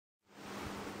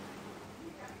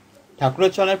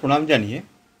ঠাকুরের চরণে প্রণাম জানিয়ে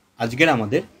আজকের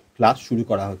আমাদের ক্লাস শুরু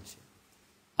করা হচ্ছে।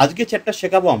 আজকে চ্যাপ্টার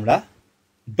শেখাবো আমরা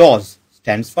dodge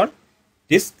stands for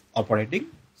disk operating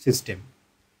system.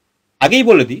 আগেই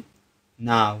বলে দিই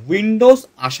না, উইন্ডোজ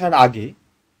আসার আগে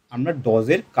আমরা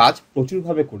ডজের কাজ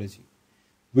প্রচুরভাবে করেছি।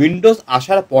 উইন্ডোজ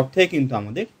আসার পর থেকে কিন্তু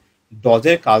আমাদের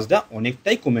ডজের কাজটা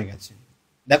অনেকটাই কমে গেছে।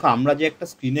 দেখো, আমরা যে একটা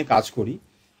স্ক্রিনে কাজ করি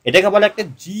এটাকে বলে একটা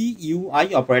GUI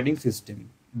অপারেটিং সিস্টেম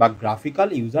বা গ্রাফিক্যাল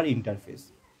ইউজার ইন্টারফেস।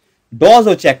 ডজ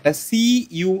হচ্ছে একটা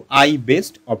CUI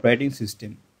based operating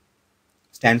system,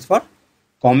 stands for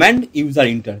command user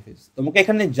interface. তোমাকে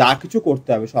এখানে যা কিছু করতে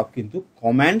হবে সব কিন্তু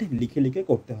কমান্ড লিখে লিখে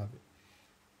করতে হবে।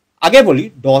 আগে বলি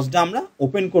ডজটা আমরা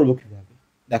ওপেন করবো কিভাবে।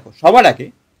 দেখো, সবার আগে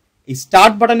এই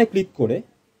স্টার্ট বাটনে ক্লিক করে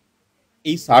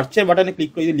এই সার্চের বাটনে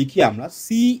ক্লিক করে যদি লিখি আমরা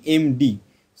CMD,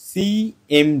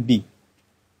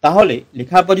 তাহলে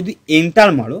লেখার পর যদি এন্টার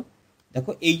মারো,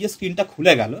 দেখো এই যে স্ক্রিনটা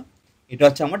খুলে গেল, এটা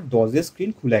হচ্ছে আমার ডজের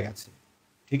স্ক্রিন খুলে গেছে।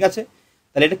 ঠিক আছে,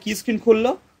 তাহলে এটা কি স্ক্রিন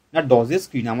খুললো না, ডজের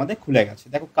স্ক্রিন আমাদের খুলে গেছে।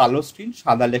 দেখো কালো স্ক্রিন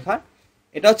সাদা লেখা,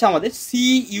 এটা হচ্ছে আমাদের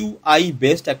CUI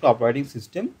বেসড একটা অপারেটিং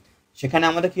সিস্টেম। সেখানে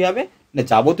আমাদের কি হবে না,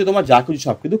 যাবতীয় তোমার যা কিছু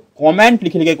সব কিন্তু কমেন্ট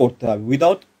লিখে লিখে করতে হবে।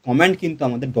 উইদাউট কমেন্ট কিন্তু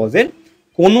আমাদের ডজের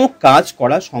কোনো কাজ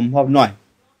করা সম্ভব নয়।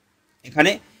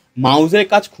 এখানে মাউসের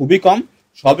কাজ খুবই কম,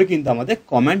 সবই কিন্তু আমাদের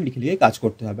কমেন্ট লিখে লিখে কাজ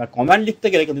করতে হবে। আর কমেন্ট লিখতে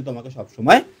গেলে কিন্তু তোমাকে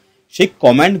সবসময় সেই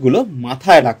কমেন্টগুলো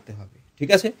মাথায় রাখতে হবে।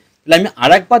 ঠিক আছে, তাহলে আমি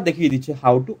আরেকবার দেখিয়ে দিচ্ছি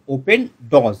হাউ টু ওপেন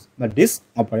ডজ বা ডিস্ক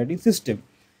অপারেটিং সিস্টেম।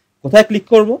 কোথায় ক্লিক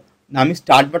করব না, আমি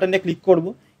স্টার্ট বাটনে ক্লিক করব।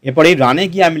 এরপরে এই রানে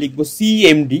গিয়ে আমি লিখবো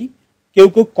CMD। কেউ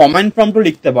কেউ কমান্ড প্রম্পটও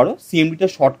লিখতে পারো, CMDটা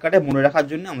শর্টকাটে মনে রাখার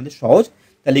জন্য আমাদের সহজ,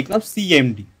 তাহলে লিখলাম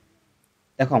CMD।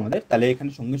 দেখো আমাদের তাহলে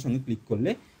এখানে সঙ্গে সঙ্গে ক্লিক করলে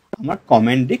আমার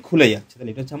কমেন্টটি খুলে যাচ্ছে।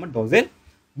 তাহলে এটা হচ্ছে আমার ডজের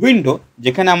উইন্ডো,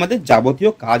 যেখানে আমাদের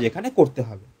যাবতীয় কাজ এখানে করতে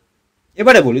হবে।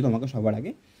 এবারে বলি তোমাকে সবার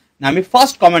আগে না, আমি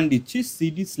ফার্স্ট কমান্ড দিচ্ছি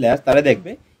CD/, তাহলে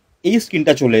দেখবে এই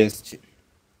স্ক্রিনটা চলে এসছে।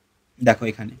 দেখো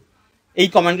এখানে এই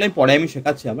কমান্ডগুলো পরে আমি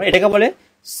শেখাচ্ছি। আমরা এটাকে বলে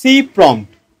সি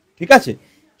প্রম্পট। ঠিক আছে,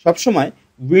 সবসময়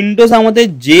উইন্ডোজ আমাদের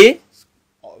যে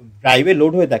ড্রাইভে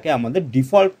লোড হয়ে থাকে আমাদের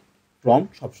ডিফল্ট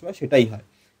প্রম্পট সবসময় সেটাই হয়।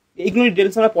 এইগুলো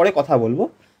ডিটেলস আমরা পরে কথা বলবো।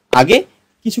 আগে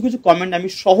কিছু কিছু কমেন্ট, আমি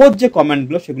সহজ যে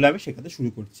কমেন্টগুলো সেগুলো আমি শেখাতে শুরু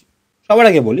করছি। সবার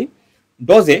আগে বলি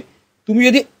ডজে তুমি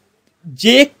যদি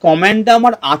যে কমেন্টটা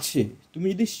আমার আছে তুমি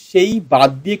যদি সেই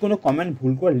বাদ দিয়ে কোনো কমেন্ট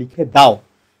ভুল করে লিখে দাও,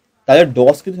 তাহলে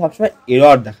ডজ কিন্তু সবসময়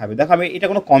এরর দেখাবে এটা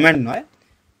কোনো কমেন্ট নয়।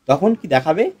 তখন কি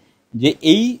দেখাবে যে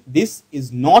এই this is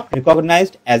not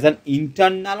recognised as an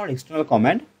internal or external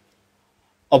command,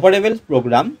 operable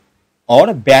programme or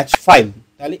batch file.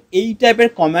 তাহলে এই টাইপের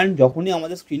কমান্ড যখনই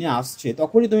আমাদের স্ক্রিনে আসছে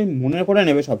তখনই তুমি মনে করে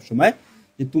নেবে সবসময়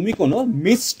যে তুমি কোনো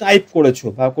মিস টাইপ করেছো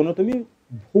বা কোনো তুমি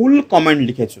ভুল কমেন্ট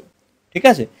লিখেছো। ঠিক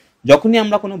আছে, যখনই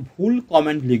আমরা কোনো ভুল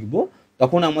কমেন্ট লিখবো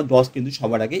তখন আমার ডজ কিন্তু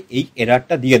সবার আগে এই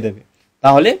এরারটা দিয়ে দেবে।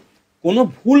 তাহলে কোনো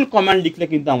ভুল কমেন্ট লিখলে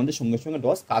কিন্তু আমাদের সঙ্গে সঙ্গে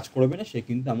ডজ কাজ করবে না, সে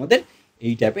কিন্তু আমাদের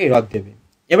এই টাইপের এরর দেবে।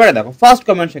 এবারে দেখো ফার্স্ট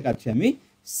কমেন্ট শেখাচ্ছি আমি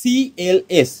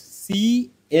CLS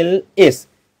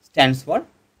stands for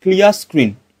clear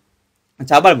screen.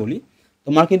 আচ্ছা, আবার বলি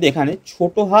তোমার কিন্তু এখানে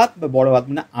ছোট হাত বা বড় হাত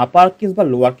মানে আপার কেস বা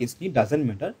লোয়ার কেস নিয়ে ডাজেন্ট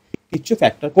ম্যাটার, কিচ্ছু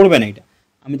ফ্যাক্টর করবে না এটা।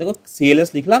 আমি দেখো CLS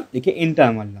লিখলাম, লিখে এন্টার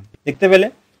মারলাম, দেখতে পেলে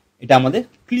এটা আমাদের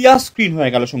ক্লিয়ার স্ক্রিন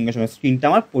হয়ে গেল, সঙ্গে সঙ্গে স্ক্রিনটা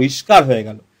আমার পরিষ্কার হয়ে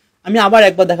গেল। আমি আবার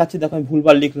একবার দেখাচ্ছি, দেখো আমি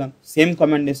ভুলবার লিখলাম, সেম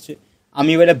কমেন্ট এসছে। আমি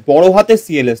এবারে বড় হাতে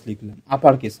CLS লিখলাম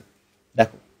আপার কেসে,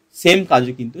 দেখো সেম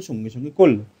কাজে কিন্তু সঙ্গে সঙ্গে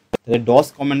করলো। তাহলে dodge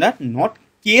comment are not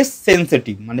case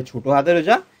sensitive, মানে ছোট হাতেরও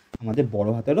যা আমাদের বড়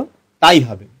হাতেরও তাই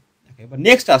হবে। এবার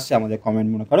নেক্সট আসছে আমাদের কমেন্ট,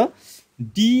 মনে করো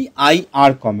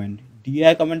DIR কমেন্ট।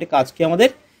 DIR কমেন্টের কাজ কি আমাদের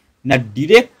না,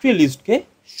 ডিরেক্টরি লিস্টকে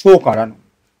শো করানো।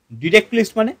 ডিরেক্টরি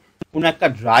লিস্ট মানে কোনো একটা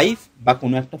ড্রাইভ বা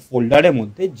কোনো একটা ফোল্ডারের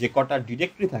মধ্যে যে কটা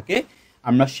ডিরেক্টরি থাকে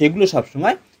আমরা সেগুলো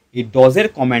সবসময় এই ডজের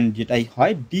কমেন্ট যেটাই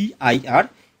হয় DIR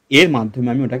এর মাধ্যমে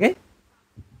আমি ওটাকে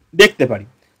দেখতে পারি।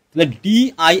 তাহলে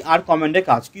DIR কমেন্টের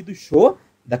কাজ কি, to show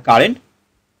the current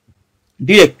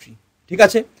directory. ঠিক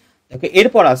আছে, দেখো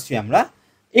এরপর আসছি আমরা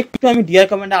একটু, আমি DIR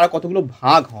কমেন্টে আরো কতগুলো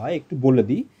ভাগ হয় একটু বলে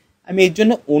দিই। আমি এর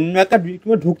জন্য অন্য একটা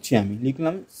ডিরেক্টরি ঢুকছি, আমি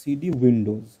লিখলাম CD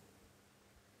উইন্ডোজ।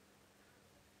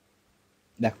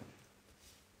 দেখো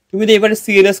তুমি যদি এবারে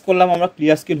CLS করলাম, আমরা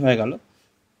ক্লিয়ার স্ক্রিন হয়ে গেল।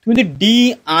 তুমি যদি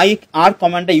DIR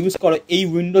কমান্ডটা ইউজ করো এই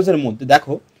উইন্ডোজের মধ্যে,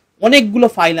 দেখো অনেকগুলো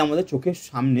ফাইল আমাদের চোখের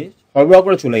সামনে হরবড়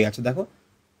করে চলে যাচ্ছে। দেখো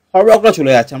হরবড় করে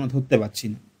চলে যাচ্ছে, আমরা ধরতে পারছি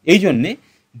না। এই জন্যে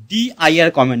DIR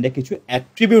কমান্ডে কিছু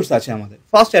অ্যাট্রিবিউটস আছে আমাদের।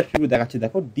 ফার্স্ট অ্যাট্রিবিউট দেখাচ্ছি,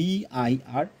 দেখো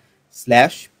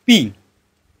DIR/P,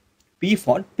 P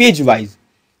for page wise.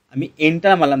 আমি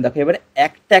এন্টার মারলাম, দেখো এবারে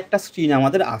একটা একটা স্ক্রিন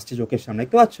আমাদের আসছে চোখের সামনে,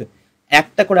 দেখতে পাচ্ছ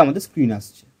একটা করে আমাদের স্ক্রিন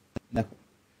আসছে। দেখো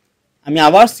আমি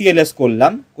আবার CLS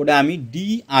করলাম, করে আমি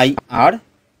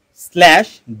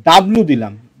DIR/W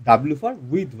দিলাম, ডাব্লিউ ফর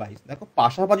উইথ ওয়াইজ। দেখো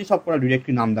পাশাপাশি সব কটা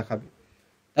ডিরেক্টরি নাম দেখাবে,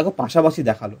 দেখো পাশাপাশি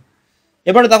দেখালো।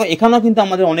 এবারে দেখো এখানেও কিন্তু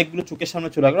আমাদের অনেকগুলো চোখের সামনে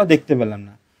চলে গেলো, দেখতে পেলাম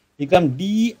না। লিখলাম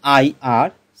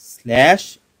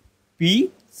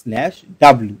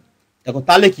dir/p/w। দেখো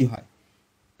তাহলে কি হয়,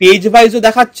 পেজ ওয়াইজও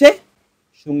দেখাচ্ছে,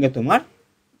 সঙ্গে তোমার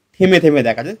থেমে থেমে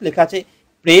দেখাচ্ছে, লেখা আছে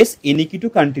প্রেস এনি কি টু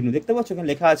কন্টিনিউ, দেখতে পাচ্ছ এখানে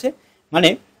লেখা আছে, মানে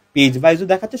পেজ ওয়াইজও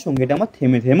দেখাচ্ছে, সঙ্গে এটা আমার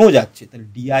থেমে থেমেও যাচ্ছে। তাহলে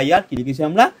dir কি লিখেছি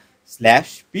আমরা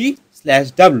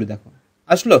 /p/w, দেখো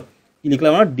আসলো কি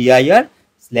লিখলাম আমরা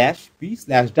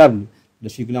dir/p/w।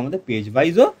 সেগুলো আমাদের পেজ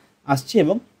ওয়াইজও আসছে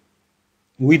এবং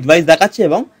উইথ ওয়াইজ দেখাচ্ছে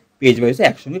এবং পেজ ওয়াইজও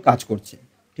একসঙ্গে কাজ করছে।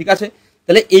 ঠিক আছে,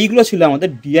 তাহলে এইগুলো ছিল আমাদের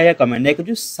dir কমান্ড,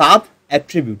 কিছু সাব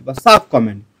অ্যাট্রিবিউট বা সাব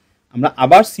কমান্ড। আমরা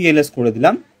আবার cls করে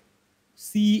দিলাম,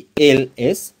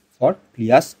 cls for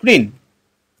clear screen,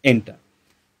 enter.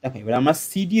 দেখো এবার আমরা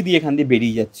cd দিয়ে এখান দিয়ে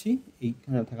বেরিয়ে যাচ্ছি,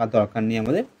 এইখানে থাকার দরকার নেই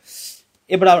আমাদের।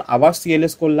 এবার আবার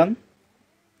cls করলাম,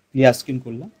 ক্লিয়ার স্ক্রিন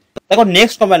করলাম। দেখো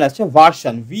নেক্সট কমান্ড আছে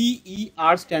version,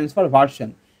 ver stands for version,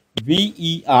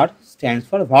 ver stands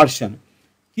for version.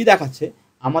 কি দেখাচ্ছে,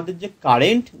 আমাদের যে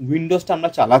কারেন্ট উইন্ডোজটা আমরা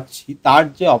চালাচ্ছি তার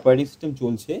যে অপারেটিং সিস্টেম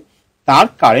চলছে তার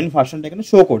কারেন্ট ভার্সনটা এখানে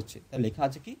শো করছে। তাহলে লেখা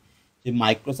আছে কি, যে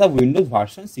মাইক্রোসফট উইন্ডোজ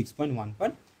ভার্সন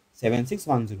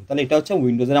 6.1.7610। তাহলে এটা হচ্ছে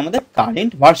উইন্ডোজের আমাদের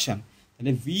কারেন্ট ভার্সন।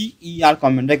 তাহলে ver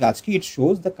কমান্ডের কাজ কি, it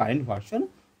shows the current version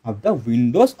of the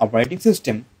Windows operating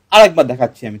system. আর একবার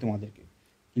দেখাচ্ছি আমি তোমাদেরকে,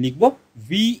 লিখবো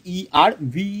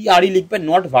ver লিখবে,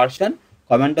 নট ভার্সন।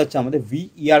 কমান্ডটা হচ্ছে আমাদের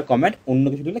ver কমান্ড, অন্য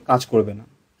কিছু লিখলে কাজ করবে না।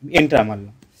 আমি এন্টার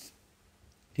মারলাম।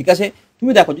 ঠিক আছে,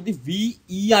 তুমি দেখো যদি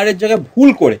ver এর জায়গায় ভুল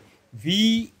করে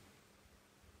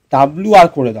vwr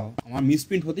করে দাও, আমার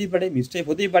মিসপ্রিন্ট হতেই পারে, মিসটাইপ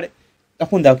হতেই পারে,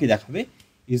 তখন দেখো কি দেখাবে,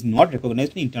 is not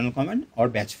recognized in internal command or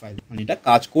batch file, মানে এটা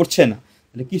কাজ করছে না।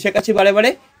 তাহলে কি শেখাচ্ছি বারে বারে,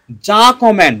 যা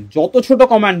কমান্ড, যত ছোট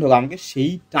কমান্ড হোক আমাকে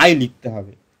সেইটাই লিখতে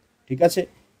হবে। ঠিক আছে,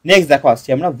 নেক্সট দেখো আসছি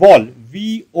আমরা vol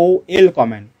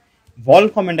কমান্ড। vol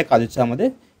কমান্ডের কাজ হচ্ছে আমাদের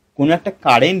কোনো একটা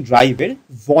কারেন্ট ড্রাইভের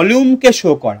ভলিউমকে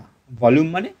শো করা। ভলিউম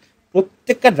মানে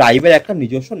প্রত্যেকটা ড্রাইভের একটা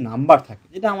নিজস্ব নাম্বার থাকে,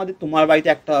 যেটা আমাদের তোমার বাড়িতে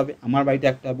একটা হবে, আমার বাড়িতে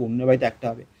একটা হবে, অন্য বাড়িতে একটা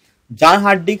হবে। যার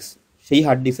হার্ড ডিস্ক, সেই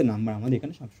হার্ড ডিস্কের নাম্বার আমাদের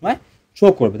এখানে সবসময় শো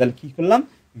করবে। তাহলে কি করলাম,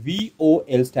 vol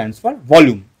স্ট্যান্ডস ফর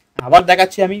ভলিউম। আবার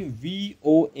দেখাচ্ছি আমি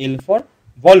vol for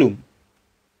volume,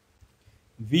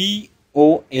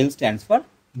 vol stands for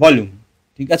volume.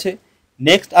 ঠিক আছে,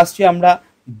 নেক্সট আসছি আমরা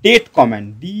date command,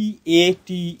 date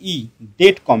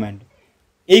date command.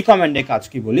 এই কমান্ডের কাজ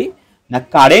কি বলি না,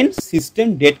 কারেন্ট সিস্টেম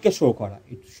ডেটকে শো করা।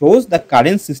 It shows the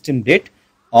current system date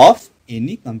of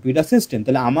any computer system.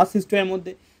 তাহলে আমার সিস্টেমের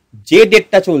মধ্যে যে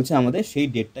ডেটটা চলছে আমাদের, সেই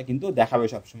ডেটটা কিন্তু দেখাবে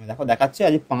সবসময়। দেখো দেখাচ্ছে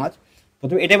আজ 5,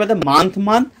 প্রথমে এটা বলতে মান্থ,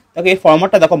 দেখো এই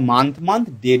ফরম্যাটটা দেখো, মান্থ,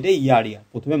 ডে, ইয়ার।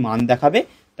 প্রথমে মান্থ দেখাবে,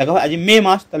 দেখো আজ মে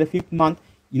মাস, তাহলে 5th মান্থ,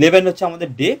 11 হচ্ছে আমাদের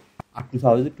ডে, আর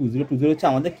 2020 হচ্ছে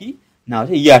আমাদের কি না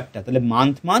হচ্ছে ইয়ারটা। তাহলে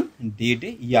মান্থ, ডে,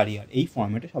 ইয়ার, এই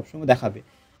ফরম্যাটে সবসময় দেখাবে।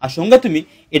 আর সঙ্গে তুমি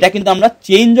এটা কিন্তু আমরা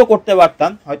চেঞ্জও করতে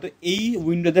পারতাম, হয়তো এই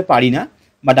উইন্ডোতে পারি না,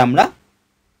 বাট আমরা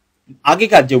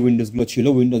আগেকার যে উইন্ডোজগুলো ছিল,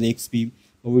 উইন্ডোজ এক্সপি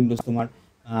বা উইন্ডোজ তোমার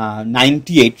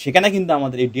 98, সেখানে কিন্তু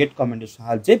আমাদের এই ডেট কমান্ডের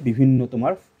সাহায্যে বিভিন্ন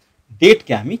তোমার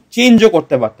ডেটকে আমি চেঞ্জও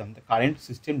করতে পারতাম। কারেন্ট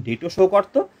সিস্টেম ডেটও শো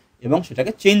করতো এবং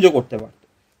সেটাকে চেঞ্জও করতে পারতো।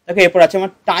 দেখো এরপর আছে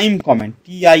আমার টাইম কমান্ড,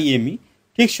 time,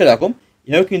 ঠিক সেরকম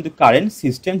এও কিন্তু কারেন্ট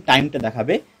সিস্টেম টাইমটা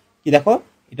দেখাবে। কি দেখো,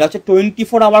 এটা হচ্ছে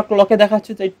 24 আওয়ার ক্লকে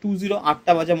দেখাচ্ছে, তাই 20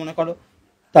 8টা বাজে মনে করো,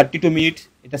 32 মিনিট,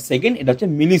 এটা সেকেন্ড, এটা হচ্ছে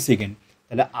মিলি সেকেন্ড।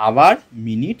 তাহলে hour,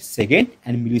 minute, second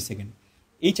and milli second,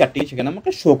 এই চারটেই সেখানে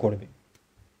আমাকে শো করবে।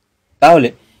 তাহলে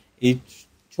এই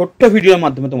ছোট্ট ভিডিওর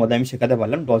মাধ্যমে তোমাদের আমি শেখাতে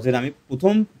পারলাম ডজের আমি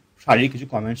প্রথম সারির কিছু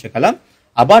কমেন্ট শেখালাম।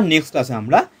 আবার নেক্সট ক্লাসে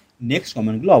আমরা নেক্সট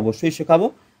কমেন্টগুলো অবশ্যই শেখাবো।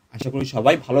 আশা করি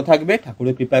সবাই ভালো থাকবে,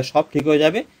 ঠাকুরের কৃপায় সব ঠিক হয়ে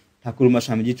যাবে। ঠাকুরমা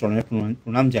স্বামীজির চরণের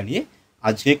প্রণাম জানিয়ে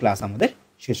আজকে ক্লাস আমাদের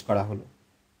শেষ করা হলো।